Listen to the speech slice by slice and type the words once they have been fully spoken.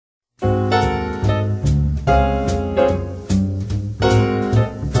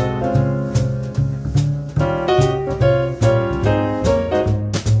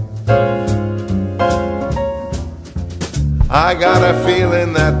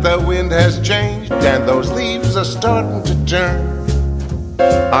that the wind has changed and those leaves are starting to turn.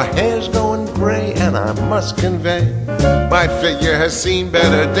 Our hair's going gray and I must convey my figure has seen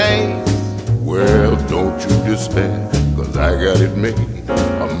better days. Well, don't you despair, 'cause I got it made,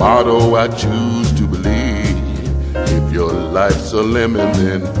 a motto I choose to believe. If your life's a lemon,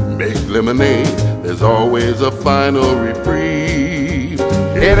 then make lemonade. There's always a final reprieve.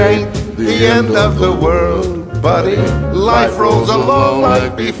 It ain't the end of the world, buddy. Life rolls along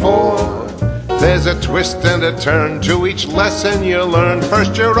like before. There's a twist and a turn to each lesson you learn.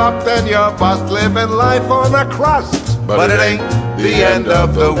 First you're up, then you're bust, living life on a crust. But it ain't the end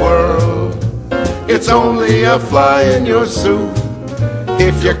of the world. It's only a fly in your soup.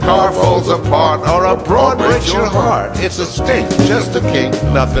 If your car falls apart or a broad breaks your heart, it's a stink, just a kink,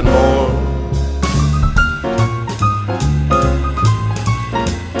 nothing more.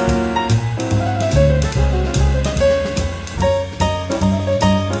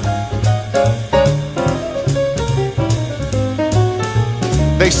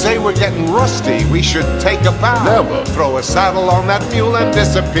 They say we're getting rusty, we should take a bow. Never. Throw a saddle on that mule and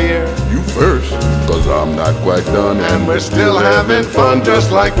disappear. You first, 'cause I'm not quite done, And we're still having fun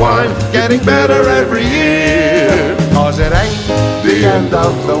just like wine, getting better every year. 'Cause it ain't the end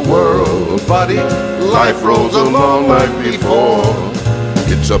of the world, buddy. Life rolls along like before.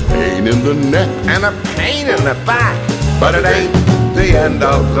 it's a pain in the neck And a pain in the back, but it ain't the end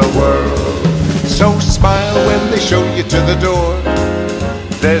of the world. So smile when they show you to the door.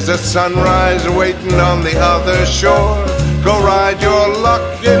 There's a sunrise waiting on the other shore. Go ride your luck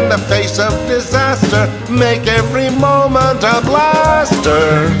in the face of disaster. Make every moment a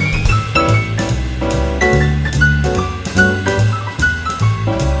blaster.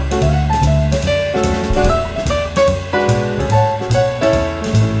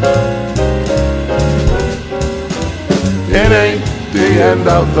 It ain't the end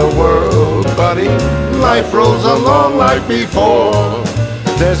of the world, buddy. Life rolls along like before.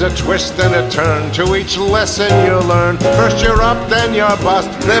 There's a twist and a turn to each lesson you learn. First you're up, then you're bust,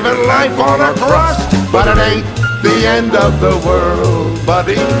 living life on a crust. But it ain't the end of the world,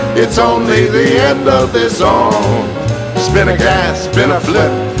 buddy. It's only the end of this song. Spin a gas, spin a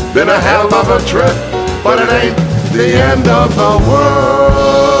flip, been a hell of a trip. But it ain't the end of the world.